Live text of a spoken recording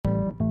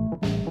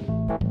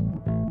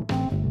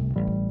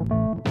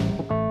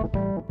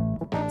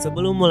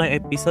Sebelum mulai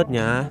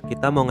episodenya,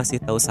 kita mau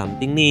ngasih tahu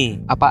something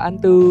nih. Apaan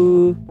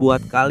tuh?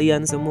 Buat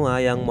kalian semua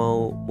yang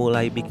mau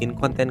mulai bikin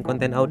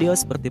konten-konten audio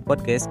seperti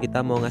podcast,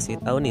 kita mau ngasih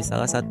tahu nih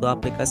salah satu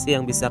aplikasi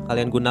yang bisa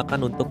kalian gunakan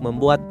untuk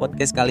membuat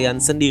podcast kalian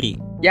sendiri.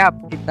 Yap,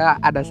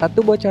 kita ada satu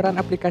bocoran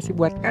aplikasi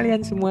buat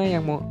kalian semua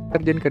yang mau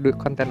terjun ke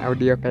konten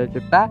audio kayak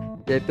kita,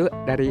 yaitu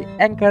dari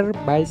Anchor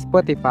by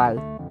Spotify.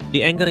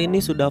 Di Anchor ini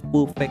sudah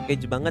full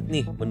package banget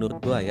nih menurut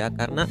gua ya,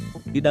 karena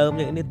di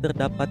dalamnya ini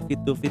terdapat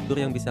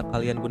fitur-fitur yang bisa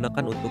kalian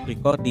gunakan untuk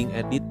recording,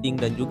 editing,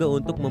 dan juga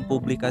untuk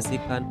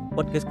mempublikasikan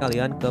podcast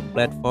kalian ke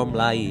platform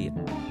lain.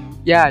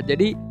 Ya,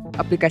 jadi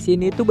aplikasi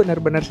ini tuh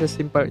benar-benar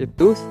sesimpel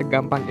itu,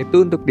 segampang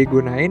itu untuk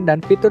digunain,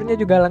 dan fiturnya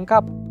juga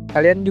lengkap.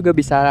 Kalian juga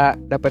bisa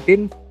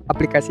dapetin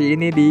aplikasi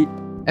ini di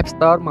App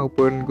Store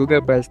maupun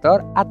Google Play Store,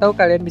 atau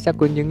kalian bisa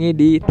kunjungi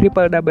di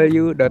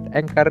www.anchor.fm.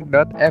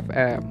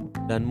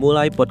 Dan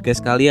mulai podcast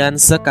kalian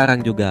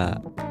sekarang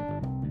juga.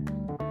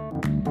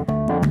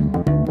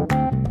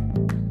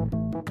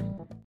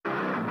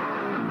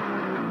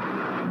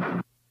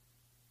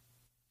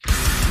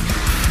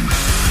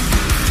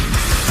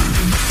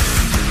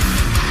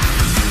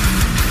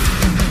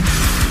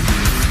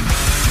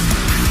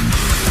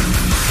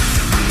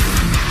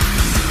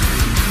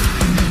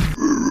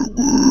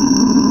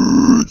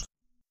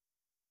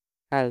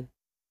 Hai,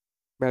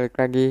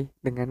 balik lagi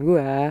dengan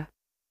gua.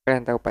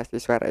 Kalian tahu pasti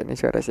suara ini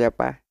suara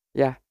siapa?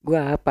 Ya,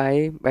 gua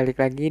Pai, balik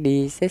lagi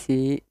di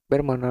sesi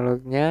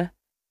bermonolognya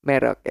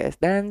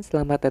Merokes. Dan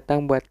selamat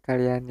datang buat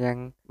kalian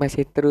yang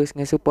masih terus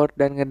nge-support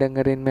dan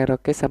ngedengerin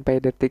Merokes sampai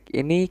detik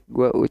ini.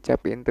 Gua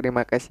ucapin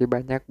terima kasih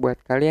banyak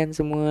buat kalian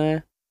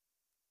semua.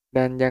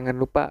 Dan jangan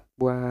lupa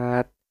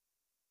buat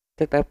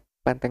tetap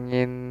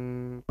pantengin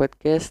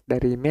podcast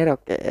dari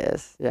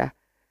Merokes ya.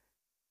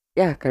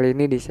 Ya, kali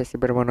ini di sesi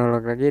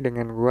bermonolog lagi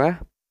dengan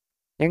gua.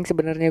 Yang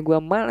sebenarnya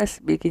gua malas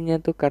bikinnya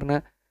tuh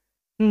karena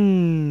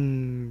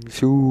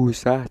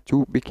susah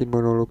bikin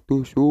monolog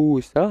tuh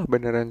susah,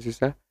 beneran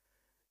susah.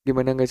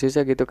 Gimana nggak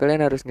susah gitu,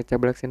 kalian harus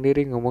ngecablak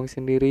sendiri, ngomong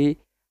sendiri,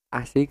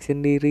 asik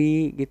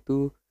sendiri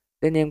gitu.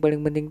 Dan yang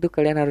paling penting tuh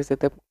kalian harus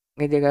tetap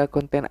ngejaga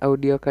konten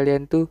audio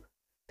kalian tuh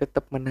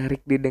tetap menarik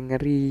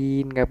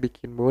didengerin, nggak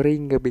bikin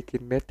boring, nggak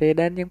bikin bete.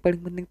 Dan yang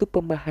paling penting tuh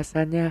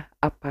pembahasannya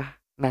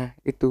apa. Nah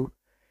itu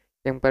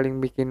yang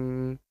paling bikin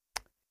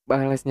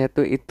balasnya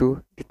tuh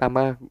itu.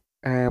 Ditambah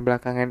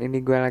belakangan ini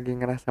gue lagi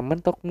ngerasa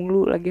mentok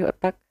mulu lagi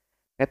otak,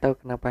 gak tahu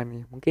kenapa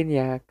nih. Mungkin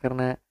ya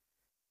karena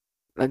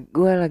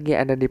gue lagi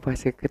ada di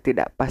fase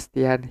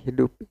ketidakpastian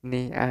hidup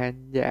ini,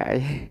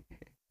 anjay.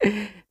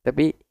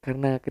 Tapi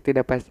karena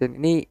ketidakpastian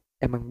ini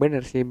emang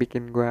bener sih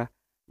bikin gue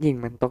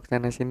mentok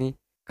sana sini.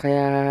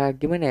 Kayak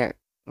gimana ya,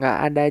 nggak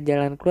ada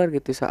jalan keluar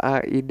gitu,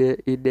 soal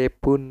ide-ide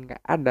pun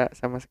nggak ada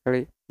sama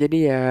sekali.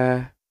 Jadi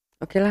ya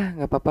oke lah,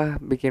 nggak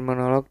apa-apa bikin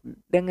monolog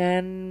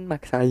dengan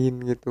maksain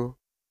gitu.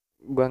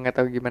 Gua nggak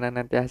tahu gimana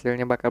nanti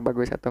hasilnya bakal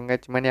bagus atau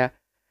enggak, cuman ya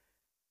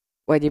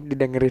wajib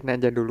didengerin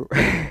aja dulu.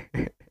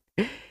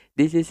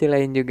 Di sisi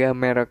lain juga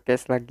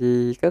Merokes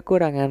lagi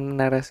kekurangan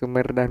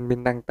narasumber dan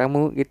bintang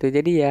tamu gitu,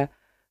 jadi ya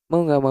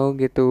mau nggak mau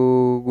gitu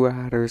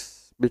gua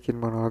harus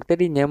bikin monolog.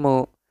 Tadinya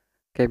mau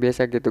kayak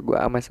biasa gitu,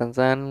 gua sama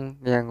Sansan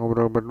yang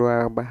ngobrol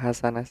berdua, bahas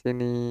sana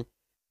sini,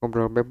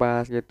 ngobrol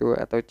bebas gitu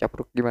atau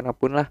capruk gimana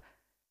pun lah.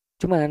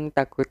 Cuman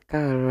takut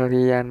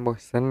kalian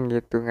bosen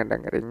gitu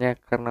ngedengerinnya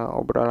karena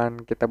obrolan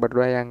kita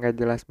berdua yang gak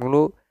jelas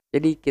mulu.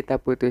 Jadi kita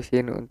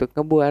putusin untuk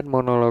ngebuat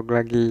monolog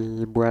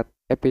lagi buat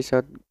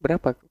episode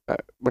berapa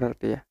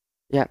berarti ya?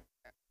 Ya,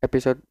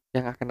 episode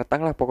yang akan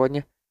datang lah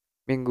pokoknya.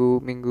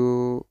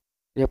 Minggu-minggu,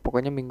 ya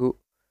pokoknya minggu,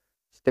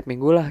 setiap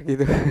minggu lah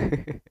gitu.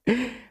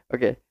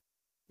 Oke,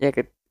 ya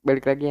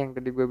balik lagi yang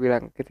tadi gue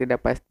bilang,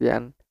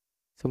 ketidakpastian.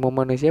 Semua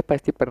manusia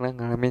pasti pernah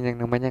ngalamin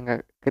yang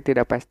namanya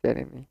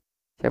ketidakpastian ini.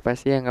 Siapa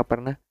sih yang gak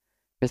pernah?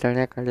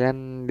 Misalnya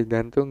kalian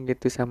digantung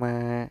gitu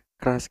sama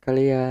crush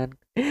kalian.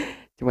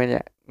 Cuman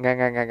ya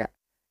nggak.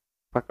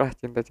 Paklah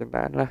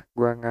cinta-cintaan lah.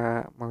 Gua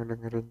nggak mau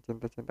dengerin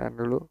cinta-cintaan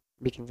dulu.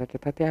 Bikin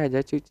sakit hati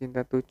aja cuy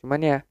cinta tuh. Cuman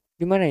ya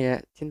gimana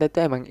ya, cinta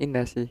tuh emang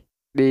indah sih.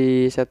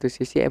 Di satu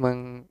sisi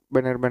emang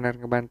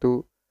benar-benar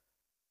ngebantu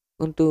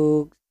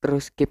untuk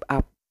terus keep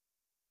up,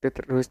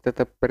 terus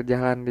tetap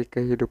berjalan di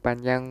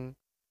kehidupan yang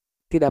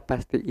tidak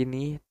pasti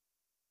ini.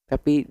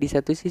 Tapi di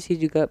satu sisi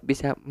juga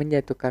bisa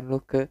menjatuhkan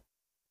lo ke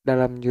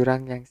dalam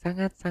jurang yang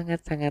sangat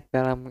sangat sangat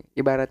dalam,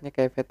 ibaratnya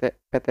kayak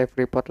PT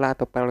Freeport lah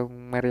atau Palung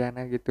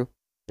Mariana gitu,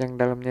 yang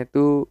dalamnya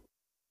tuh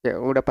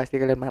ya udah pasti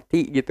kalian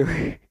mati gitu.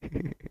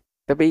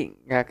 Tapi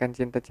nggak akan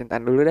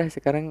cinta-cintaan dulu dah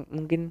sekarang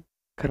mungkin,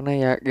 karena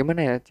ya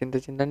gimana ya,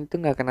 cinta-cintaan itu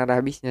nggak akan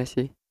ada habisnya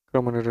sih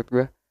kalau menurut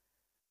gua.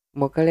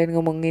 Mau kalian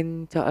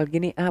ngomongin soal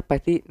gini apa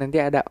sih, nanti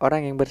ada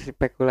orang yang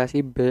berspekulasi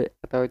B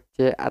atau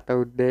C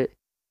atau D,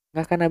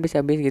 nggak akan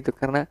habis-habis gitu.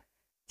 Karena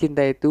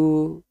cinta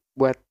itu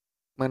buat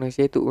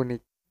manusia itu unik.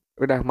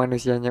 Udah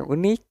manusianya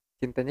unik,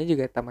 cintanya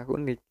juga tambah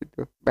unik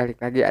gitu.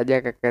 Balik lagi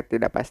aja ke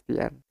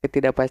ketidakpastian.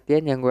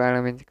 Ketidakpastian yang gue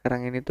alamin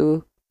sekarang ini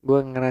tuh, gue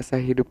ngerasa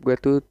hidup gue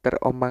tuh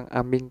terombang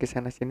ambing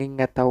kesana sini,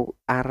 nggak tahu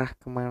arah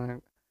kemana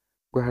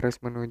gue harus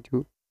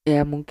menuju.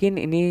 Ya mungkin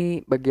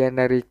ini bagian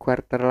dari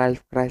quarter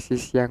life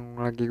crisis yang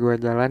lagi gua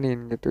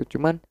jalanin gitu.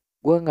 Cuman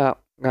gua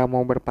nggak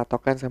mau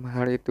berpatokan sama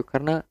hal itu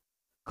karena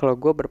kalau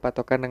gua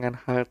berpatokan dengan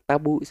hal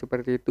tabu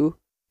seperti itu,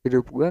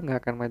 hidup gua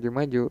nggak akan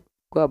maju-maju.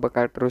 Gua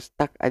bakal terus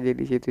stuck aja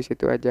di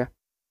situ-situ aja.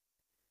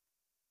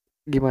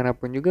 Gimana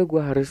pun juga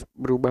gua harus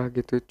berubah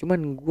gitu.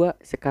 Cuman gua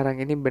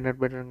sekarang ini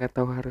benar-benar nggak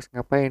tahu harus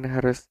ngapain,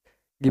 harus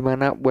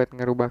gimana buat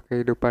ngerubah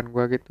kehidupan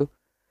gua gitu.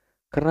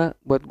 Karena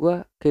buat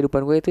gua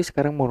kehidupan gua itu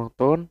sekarang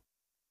monoton,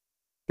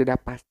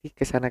 tidak pasti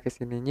kesana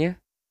kesininya,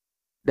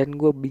 dan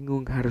gue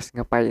bingung harus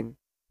ngapain.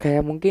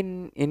 Kayak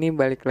mungkin ini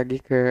balik lagi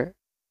ke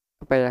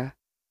apa ya,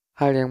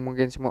 hal yang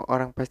mungkin semua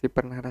orang pasti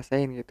pernah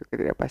rasain gitu,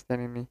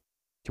 ketidakpastian ini.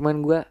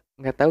 Cuman gue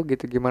nggak tahu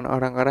gitu gimana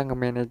orang-orang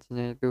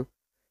nge-manage-nya itu.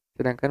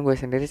 Sedangkan gue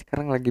sendiri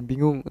sekarang lagi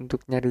bingung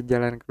untuk nyari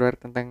jalan keluar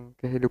tentang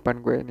kehidupan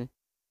gue ini.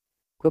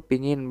 Gue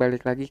pingin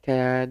balik lagi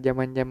kayak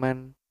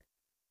zaman-zaman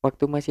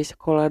waktu masih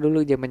sekolah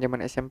dulu,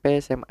 zaman-zaman SMP,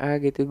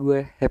 SMA gitu,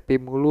 gue happy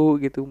mulu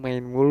gitu,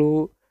 main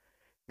mulu,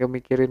 gak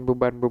mikirin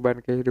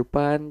beban-beban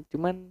kehidupan.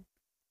 Cuman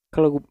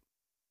kalau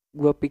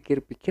gue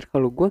pikir-pikir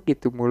kalau gue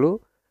gitu mulu,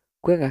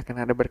 gue nggak akan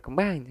ada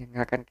berkembangnya,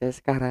 nggak akan kayak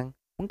sekarang.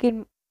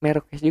 Mungkin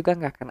Merokes juga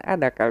nggak akan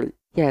ada kali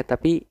ya,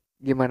 tapi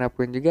gimana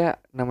pun juga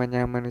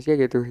namanya manusia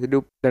gitu,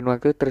 hidup dan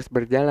waktu terus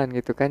berjalan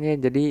gitu kan ya,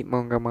 jadi mau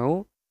nggak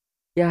mau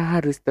ya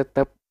harus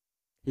tetap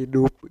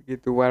hidup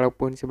gitu,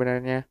 walaupun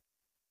sebenarnya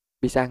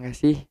bisa nggak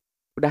sih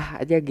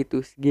udah aja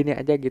gitu, segini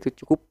aja gitu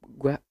cukup,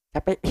 gue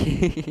capek.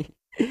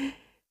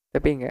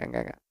 Tapi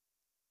nggak,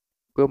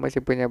 gue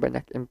masih punya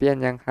banyak impian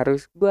yang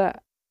harus gue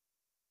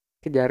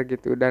kejar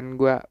gitu dan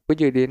gue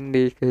wujudin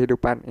di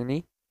kehidupan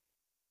ini.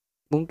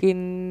 Mungkin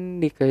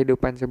di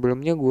kehidupan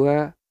sebelumnya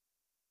gue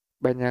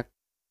banyak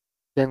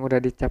yang udah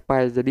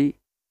dicapai, jadi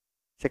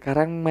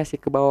sekarang masih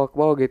ke bawah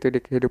gitu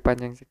di kehidupan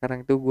yang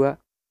sekarang tuh gue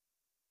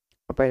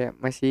apa ya,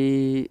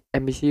 masih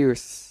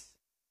ambisius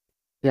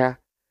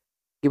ya.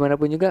 Gimana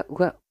pun juga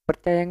gue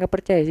percaya nggak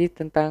percaya sih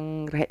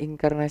tentang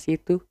reinkarnasi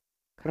itu,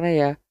 karena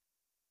ya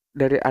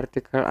dari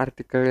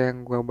artikel-artikel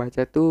yang gue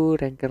baca tuh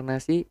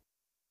reinkarnasi,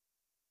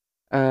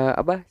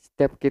 apa,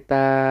 setiap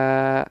kita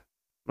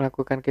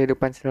melakukan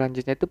kehidupan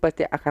selanjutnya itu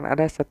pasti akan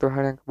ada satu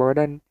hal yang ke bawah,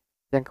 dan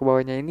yang ke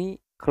bawahnya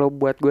ini kalau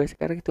buat gue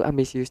sekarang itu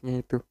ambisiusnya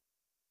itu.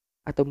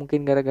 Atau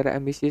mungkin gara-gara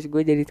ambisius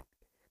gue jadi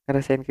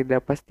ngerasain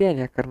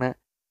ketidakpastian ya, karena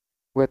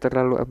gue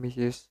terlalu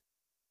ambisius.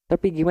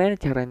 Tapi gimana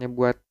caranya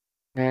buat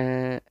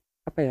nge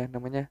apa ya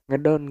namanya,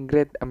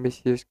 ngedowngrade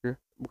ambisius gue,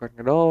 bukan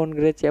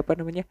ngedowngrade, siapa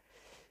namanya,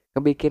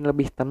 ngebikin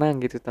lebih tenang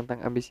gitu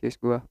tentang ambisius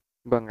gue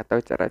nggak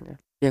tahu caranya.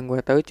 Yang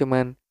gue tahu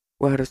cuman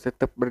gue harus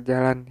tetap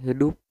berjalan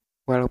hidup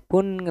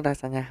walaupun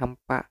ngerasanya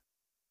hampa,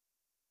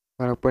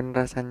 walaupun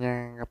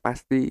rasanya nggak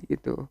pasti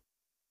gitu.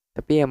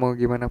 Tapi ya mau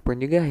gimana pun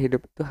juga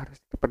hidup itu harus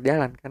tetap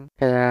berjalan kan.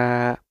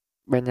 Kayak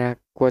banyak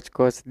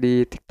quotes-quotes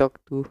di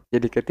TikTok tuh,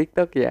 jadi ke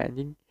TikTok ya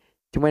anjing.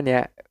 Cuman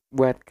ya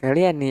buat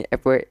kalian nih,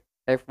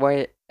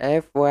 FYI,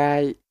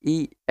 FYI,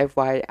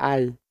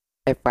 FYI,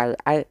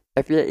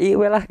 FYI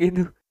lah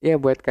gitu. Ya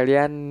buat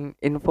kalian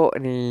info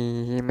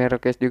nih,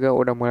 Merokes juga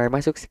udah mulai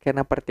masuk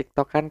skena per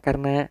TikTokan,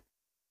 karena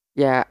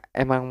ya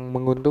emang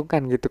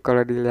menguntungkan gitu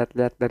kalau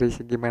dilihat-lihat dari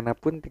segi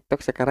manapun.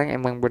 TikTok sekarang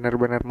emang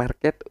benar-benar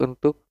market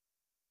untuk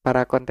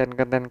para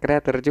konten-konten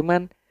kreator.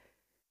 Cuman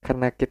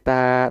karena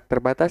kita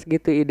terbatas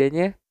gitu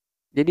idenya,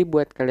 jadi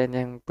buat kalian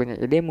yang punya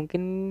ide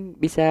mungkin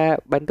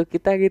bisa bantu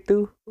kita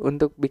gitu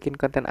untuk bikin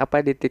konten apa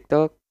di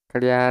TikTok.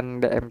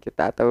 Kalian DM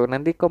kita atau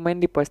nanti komen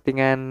di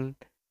postingan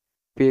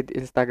feed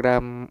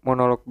Instagram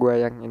monolog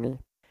gua yang ini.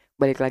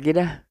 Balik lagi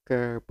dah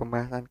ke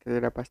pembahasan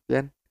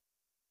ketidakpastian.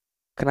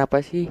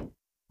 Kenapa sih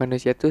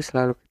manusia tuh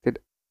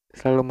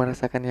selalu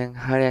merasakan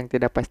hal yang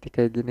tidak pasti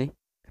kayak gini?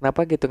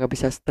 Kenapa gitu nggak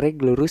bisa straight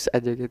lurus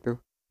aja gitu?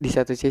 Di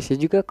satu sisi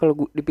juga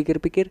kalau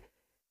dipikir-pikir,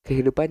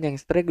 kehidupan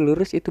yang straight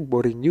lurus itu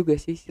boring juga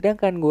sih.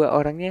 Sedangkan gua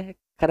orangnya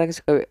kadang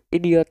suka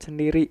idiot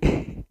sendiri,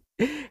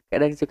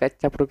 kadang suka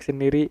capruk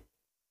sendiri,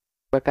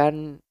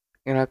 bahkan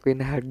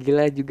ngelakuin hal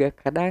gila juga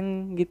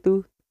kadang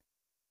gitu.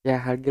 Ya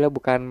hal gila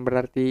bukan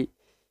berarti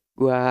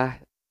gua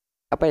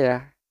apa ya,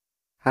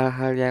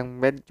 hal-hal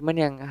yang bad, cuman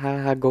yang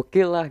hal-hal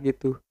gokil lah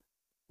gitu.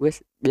 Gue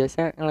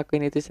biasa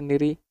ngelakuin itu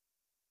sendiri,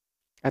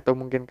 atau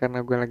mungkin karena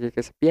gue lagi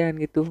kesepian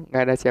gitu,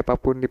 nggak ada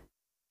siapapun di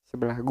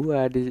sebelah gue,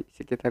 di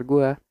sekitar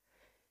gue.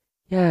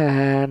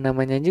 Ya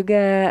namanya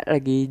juga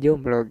lagi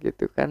jomblo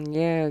gitu kan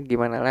ya,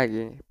 gimana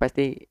lagi,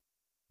 pasti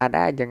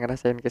ada aja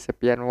ngerasain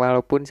kesepian,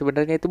 walaupun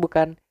sebenarnya itu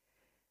bukan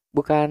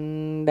bukan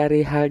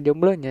dari hal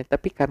jomblonya,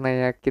 tapi karena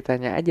ya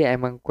kitanya aja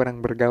emang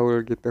kurang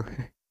bergaul gitu.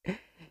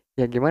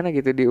 Ya gimana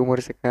gitu, di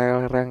umur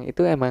sekarang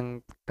itu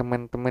emang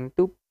teman-teman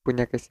tuh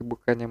punya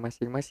kesibukannya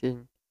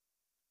masing-masing.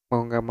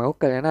 Mau nggak mau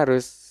kalian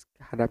harus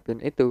hadapin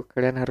itu,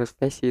 kalian harus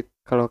face it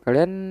kalau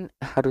kalian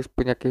harus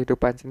punya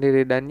kehidupan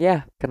sendiri. Dan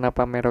ya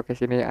kenapa Merokes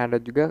ini ada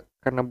juga,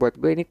 karena buat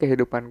gue ini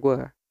kehidupan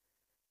gue,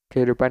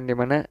 kehidupan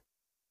dimana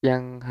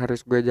yang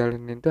harus gue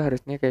jalanin tuh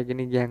harusnya kayak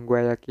gini, yang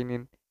gue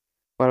yakinin.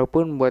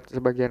 Walaupun buat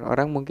sebagian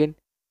orang mungkin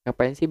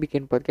ngapain sih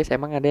bikin podcast,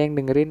 emang ada yang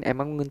dengerin,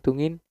 emang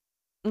nguntungin,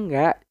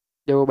 enggak.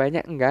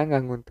 Jawabannya enggak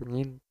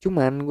nguntungin.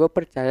 Cuman gue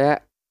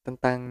percaya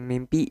tentang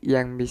mimpi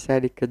yang bisa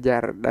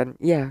dikejar. Dan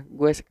iya,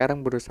 gue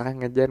sekarang berusaha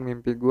ngejar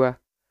mimpi gue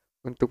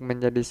untuk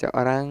menjadi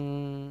seorang,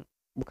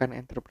 bukan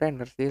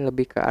entrepreneur sih,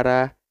 lebih ke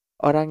arah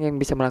orang yang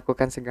bisa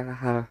melakukan segala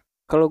hal.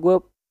 Kalau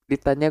gue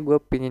ditanya gue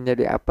pingin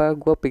jadi apa,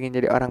 gue pingin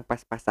jadi orang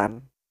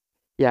pas-pasan.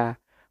 Ya,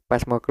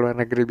 pas mau keluar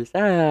negeri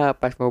bisa,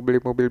 pas mau beli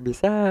mobil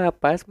bisa,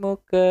 pas mau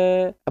ke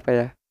apa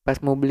ya, pas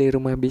mau beli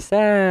rumah bisa.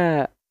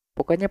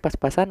 Pokoknya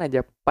pas-pasan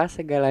aja, pas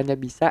segalanya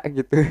bisa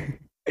gitu.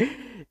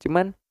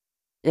 Cuman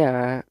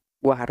ya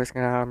gua harus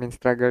ngalamin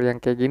struggle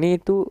yang kayak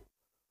gini itu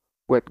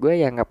buat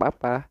gue ya nggak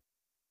apa-apa.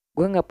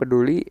 Gue nggak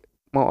peduli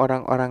mau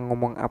orang-orang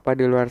ngomong apa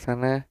di luar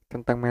sana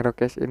tentang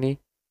Merokes ini,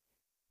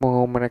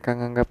 mau mereka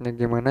nganggapnya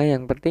gimana,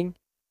 yang penting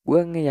gue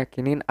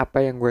ngeyakinin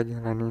apa yang gue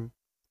jalanin.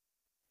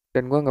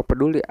 Dan gue nggak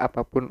peduli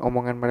apapun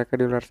omongan mereka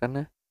di luar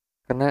sana,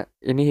 karena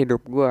ini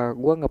hidup gue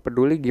nggak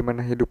peduli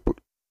gimana hidup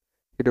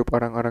hidup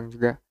orang-orang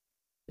juga.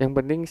 Yang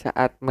penting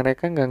saat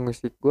mereka nggak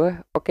ngusik gue,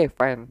 oke,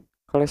 fine.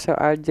 Kalau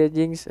soal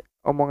judging,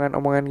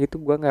 omongan-omongan gitu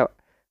gue nggak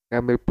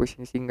ngambil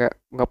pusing sih,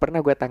 nggak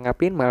pernah gue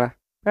tanggapin, malah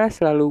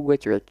selalu gue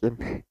cuekin.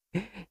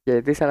 Ya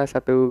itu salah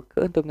satu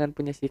keuntungan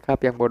punya sikap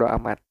yang bodoh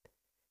amat.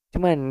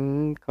 Cuman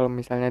kalau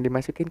misalnya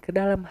dimasukin ke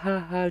dalam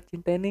hal-hal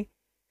cinta ini,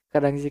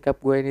 kadang sikap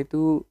gue ini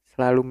tuh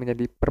selalu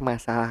menjadi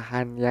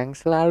permasalahan yang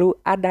selalu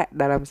ada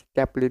dalam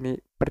setiap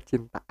lini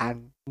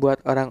percintaan.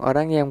 Buat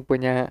orang-orang yang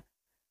punya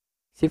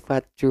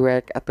sifat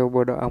cuek atau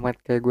bodoh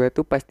amat kayak gue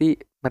tuh, pasti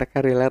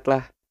mereka relate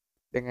lah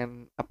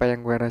dengan apa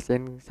yang gue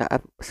rasain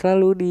saat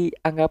selalu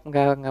dianggap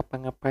nggak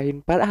ngapa-ngapain,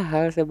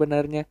 padahal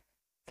sebenarnya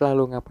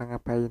selalu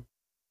ngapa-ngapain.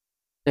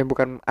 Ya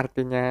bukan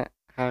artinya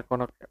hal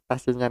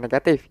konotasinya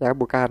negatif ya,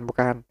 bukan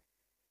bukan.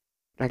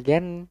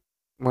 Lagian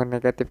mau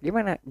negatif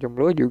gimana,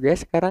 jomblo juga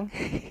sekarang.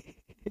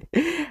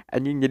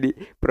 Anjing, jadi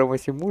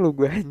promosi mulu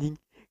gue anjing.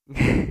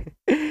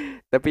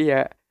 Tapi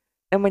ya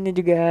namanya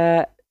juga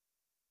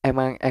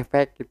emang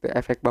efek gitu,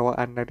 efek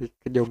bawaan dari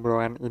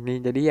kejombloan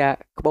ini, jadi ya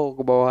ke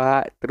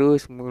bawah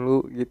terus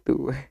mulu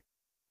gitu.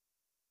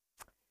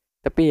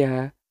 Tapi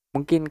ya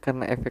mungkin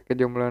karena efek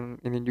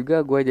kejombloan ini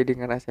juga gue jadi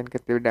ngerasain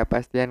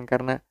ketidakpastian,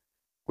 karena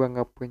gue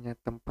nggak punya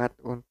tempat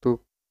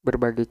untuk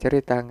berbagi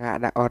cerita, nggak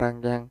ada orang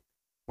yang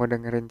mau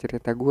dengerin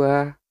cerita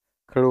gue,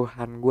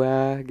 keluhan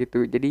gue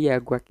gitu. Jadi ya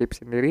gue keep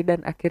sendiri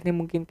dan akhirnya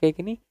mungkin kayak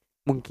gini,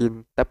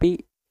 mungkin.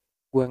 Tapi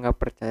gue nggak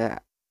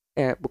percaya,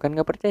 bukan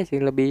nggak percaya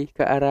sih, lebih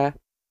ke arah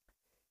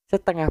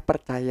setengah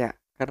percaya,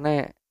 karena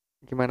ya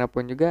gimana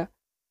pun juga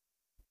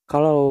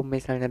kalau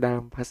misalnya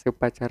dalam fase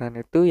pacaran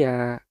itu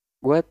ya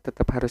gue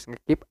tetap harus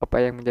ngekip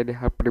apa yang menjadi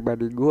hal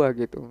pribadi gue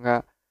gitu.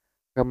 Nggak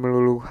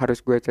melulu harus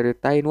gue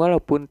ceritain,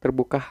 walaupun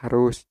terbuka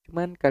harus,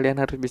 cuman kalian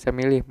harus bisa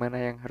milih mana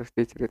yang harus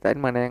diceritain,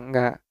 mana yang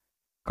enggak.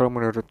 Kalau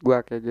menurut gue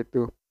kayak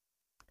gitu.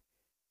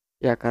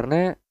 Ya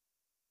karena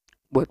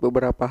buat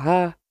beberapa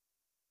hal,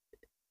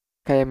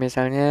 kayak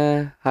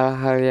misalnya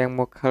hal-hal yang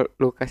mau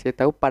lu kasih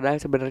tahu padahal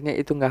sebenarnya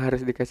itu nggak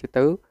harus dikasih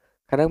tahu,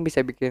 kadang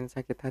bisa bikin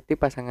sakit hati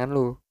pasangan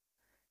lu.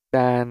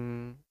 Dan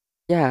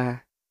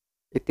ya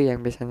itu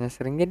yang biasanya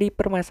sering jadi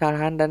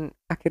permasalahan dan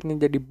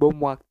akhirnya jadi bom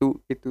waktu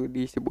itu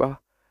di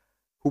sebuah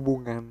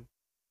hubungan.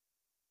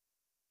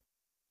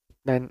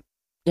 Dan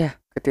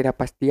ya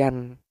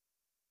ketidakpastian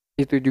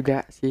itu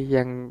juga sih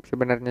yang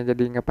sebenarnya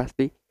jadi nggak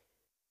pasti.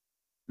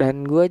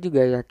 Dan gue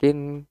juga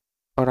yakin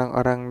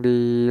orang-orang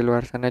di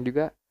luar sana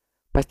juga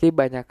pasti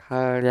banyak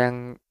hal yang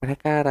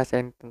mereka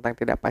rasain tentang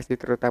tidak pasti,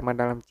 terutama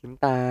dalam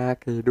cinta,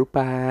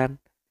 kehidupan.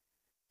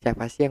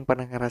 Siapa sih yang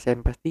pernah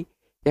ngerasain pasti?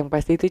 Yang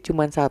pasti itu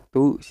cuma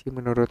satu sih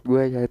menurut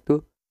gue,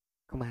 yaitu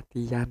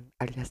kematian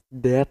alias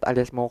death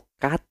alias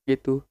mokat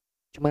gitu.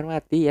 Cuman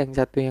mati yang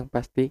satu yang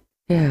pasti.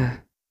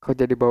 Ya, kok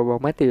jadi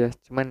bawa-bawa mati ya?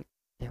 Cuman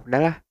ya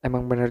udahlah,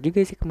 emang benar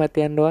juga sih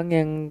kematian doang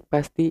yang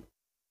pasti.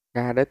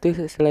 Nggak ada tuh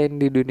selain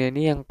di dunia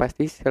ini yang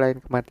pasti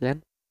selain kematian.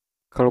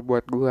 Kalau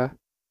buat gua,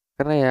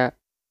 karena ya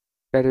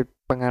dari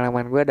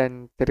pengalaman gua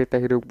dan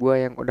cerita hidup gua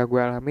yang udah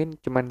gua alamin,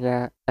 cuman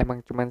ya emang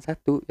cuman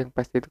satu yang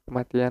pasti itu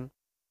kematian.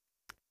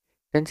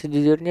 Dan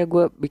sejujurnya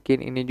gua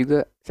bikin ini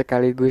juga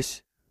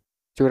sekaligus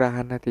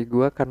curahan hati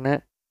gua, karena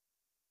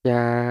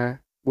ya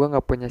gua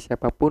nggak punya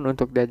siapapun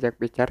untuk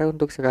diajak bicara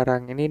untuk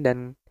sekarang ini,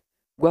 dan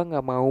gua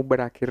nggak mau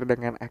berakhir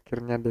dengan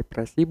akhirnya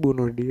depresi,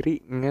 bunuh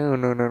diri. No,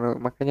 no, no, no.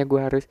 Makanya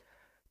gua harus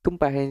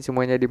tumpahin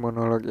semuanya di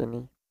monolog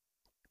ini.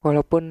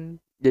 Walaupun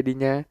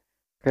jadinya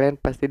kalian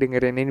pasti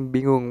dengerin ini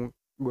bingung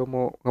gue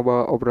mau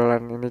ngebawa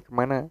obrolan ini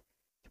kemana.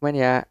 Cuman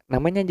ya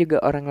namanya juga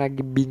orang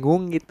lagi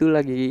bingung gitu,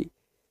 lagi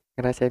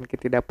ngerasain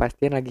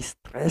ketidakpastian, lagi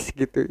stres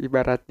gitu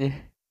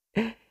ibaratnya.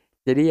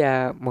 Jadi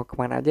ya mau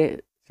kemana aja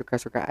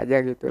suka-suka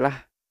aja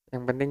gitulah.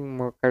 Yang penting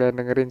mau kalian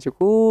dengerin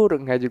syukur,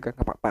 enggak juga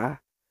nggak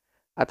apa-apa.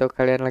 Atau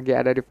kalian lagi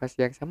ada di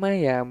fase yang sama,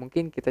 ya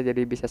mungkin kita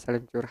jadi bisa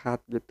saling curhat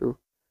gitu.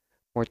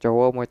 Mau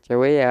cowok mau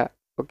cewek ya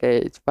oke,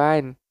 it's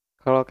fine.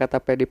 Kalau kata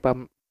Pedi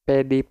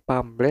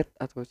Pamlet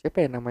atau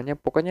siapa ya namanya,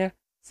 pokoknya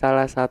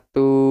salah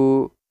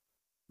satu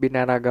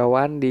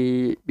binaragawan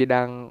di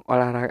bidang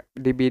olahraga,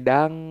 di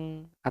bidang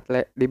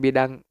atlet, di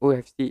bidang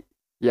UFC,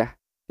 ya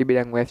di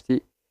bidang UFC,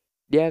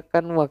 Dia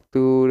kan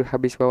waktu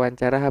habis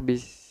wawancara,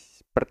 habis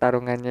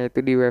pertarungannya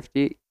itu di UFC,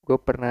 gue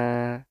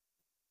pernah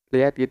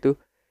lihat gitu.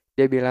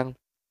 Dia bilang,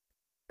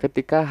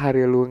 ketika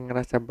hari lu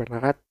ngerasa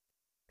berat,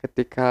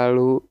 ketika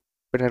lu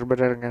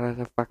benar-benar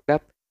ngerasa fucked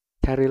up,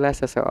 carilah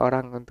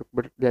seseorang untuk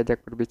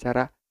diajak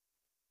berbicara.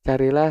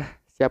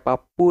 Carilah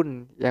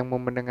siapapun yang mau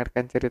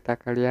mendengarkan cerita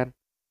kalian.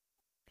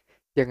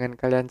 Jangan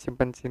kalian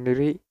simpan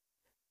sendiri.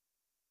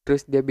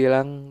 Terus dia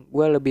bilang,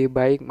 gue lebih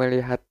baik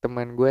melihat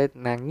teman gue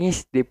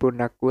nangis di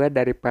pundak gue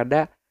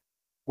daripada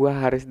gue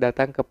harus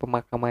datang ke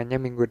pemakamannya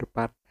minggu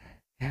depan.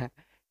 Ya,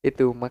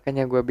 itu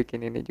makanya gue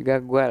bikin ini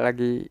juga. Gue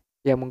lagi,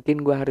 ya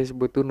mungkin gue harus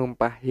butuh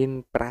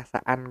numpahin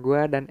perasaan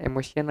gue dan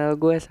emosional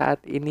gue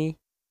saat ini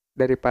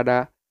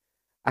daripada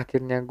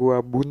akhirnya gue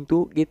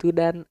buntu gitu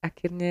dan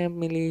akhirnya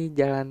milih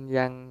jalan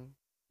yang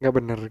gak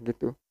bener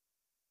gitu.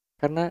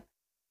 Karena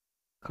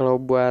kalau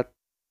buat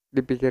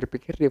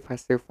dipikir-pikir di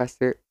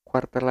fase-fase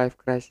quarter life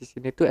crisis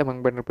ini tuh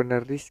emang bener-bener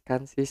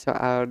riskan sih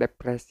soal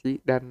depresi,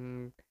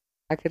 dan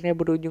akhirnya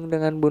berujung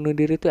dengan bunuh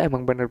diri tuh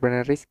emang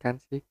bener-bener riskan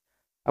sih.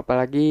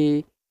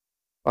 Apalagi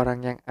orang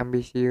yang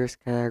ambisius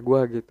kayak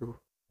gua gitu.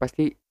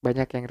 Pasti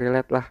banyak yang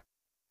relate lah.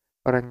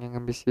 Orang yang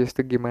ambisius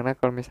tuh gimana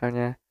kalau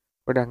misalnya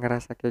udah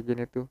ngerasa kayak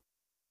gini tuh.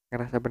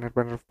 Ngerasa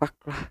bener-bener fuck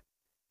lah.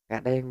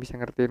 Gak ada yang bisa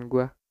ngertiin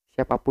gua.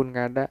 Siapapun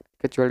gak ada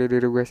kecuali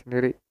diri gua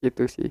sendiri.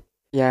 Gitu sih.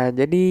 Ya,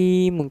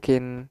 jadi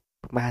mungkin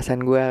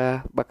pembahasan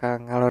gua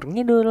bakal ngalor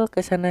ngidul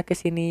ke sana ke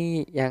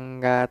sini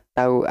yang nggak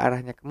tahu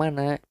arahnya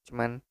kemana.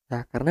 Cuman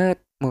ya karena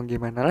mau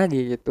gimana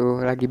lagi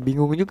gitu. Lagi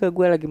bingung juga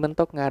gua, lagi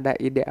mentok nggak ada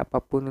ide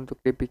apapun untuk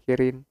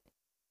dipikirin.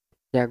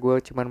 Ya gue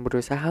cuman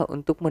berusaha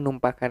untuk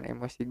menumpahkan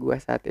emosi gua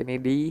saat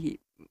ini di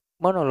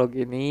monolog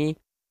ini,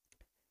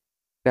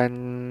 dan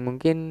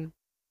mungkin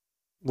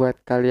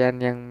buat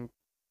kalian yang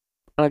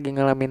lagi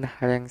ngalamin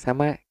hal yang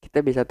sama,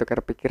 kita bisa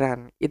tukar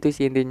pikiran. Itu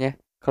sih intinya.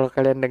 Kalau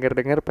kalian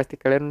denger-denger pasti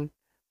kalian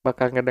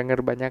bakal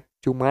ngedenger banyak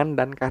cuman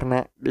dan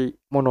karena di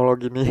monolog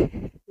ini.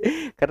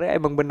 Karena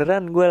emang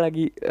beneran gue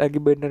lagi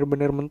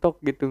bener-bener mentok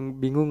gitu,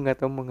 bingung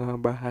nggak tahu mau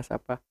ngebahas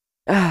apa.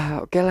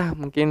 Oke lah,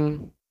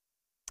 mungkin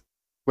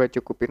gue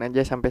cukupin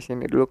aja sampai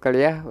sini dulu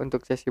kali ya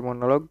untuk sesi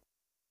monolog,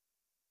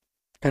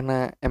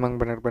 karena emang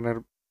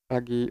bener-bener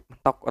lagi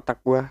mentok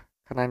otak gue,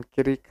 kanan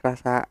kiri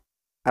kerasa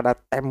ada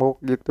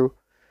tembok gitu.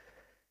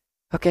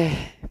 Oke,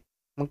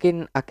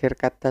 mungkin akhir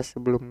kata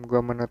sebelum gua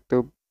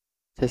menutup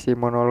sesi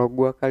monolog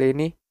gua kali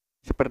ini,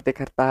 seperti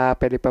kata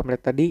Pedi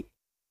Pamlet tadi,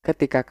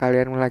 ketika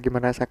kalian lagi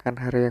merasakan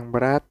hari yang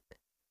berat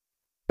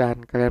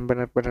dan kalian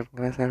benar-benar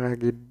ngerasa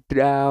lagi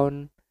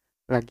down,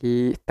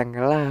 lagi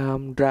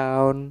tenggelam,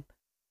 drown,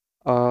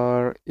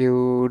 or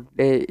you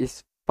day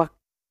is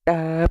fucked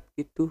up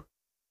gitu,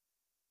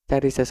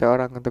 cari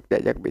seseorang untuk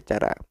diajak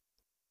bicara.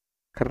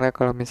 Karena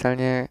kalau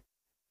misalnya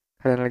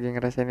kalian lagi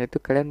ngerasain itu,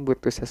 kalian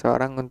butuh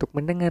seseorang untuk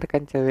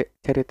mendengarkan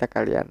cerita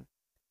kalian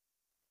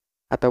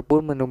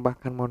ataupun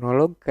menumpahkan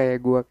monolog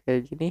kayak gua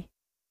kayak gini.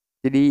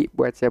 Jadi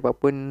buat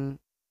siapapun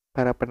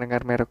para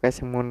pendengar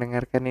Merokes yang mau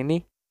mendengarkan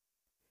ini,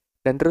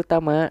 dan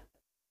terutama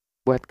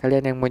buat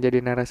kalian yang mau jadi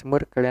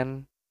narasumber,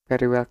 kalian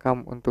very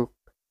welcome untuk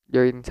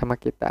join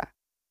sama kita.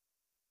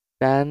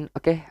 Dan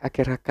oke,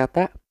 akhir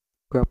kata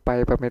gua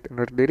Pai pamit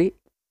undur diri.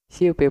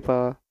 See you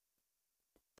people.